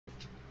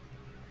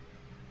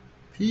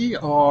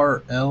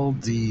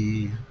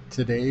PRLD,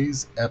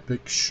 today's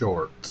epic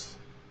short.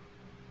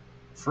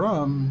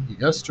 From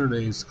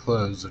yesterday's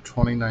close of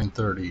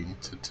 29.30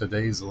 to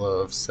today's low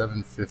of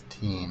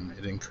 7.15,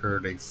 it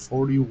incurred a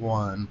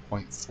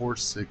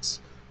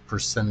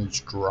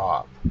 41.46%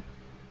 drop.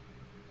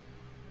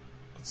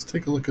 Let's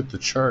take a look at the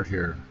chart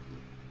here.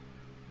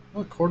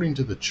 Well, according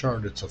to the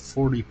chart, it's a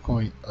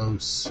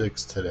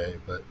 40.06 today,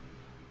 but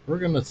we're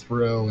going to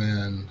throw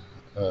in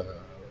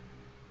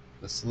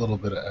this little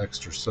bit of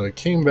extra. So it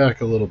came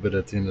back a little bit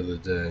at the end of the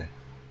day,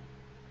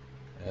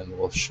 and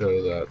we'll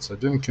show that. So it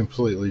didn't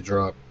completely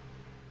drop.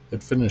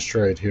 It finished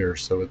right here.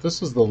 So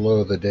this is the low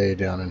of the day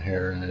down in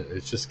here, and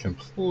it's just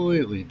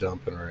completely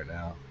dumping right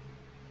now.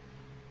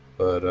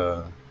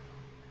 But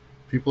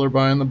people are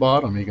buying the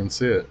bottom. You can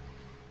see it.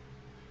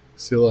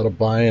 See a lot of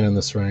buying in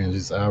this range.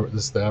 This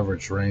is the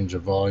average range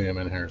of volume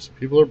in here. So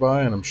people are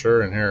buying, I'm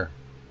sure, in here,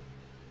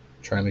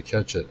 trying to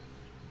catch it.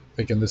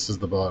 Thinking this is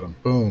the bottom,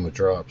 boom, it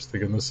drops.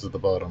 Thinking this is the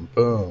bottom,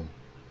 boom.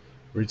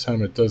 Every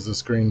time it does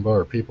this green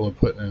bar, people are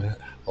putting in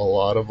a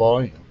lot of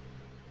volume.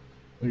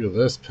 Look at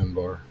this pin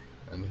bar,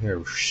 and here,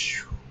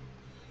 whoosh,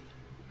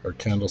 our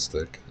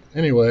candlestick.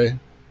 Anyway,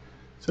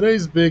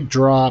 today's big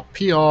drop,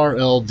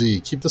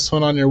 PRLD. Keep this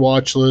one on your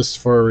watch list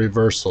for a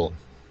reversal.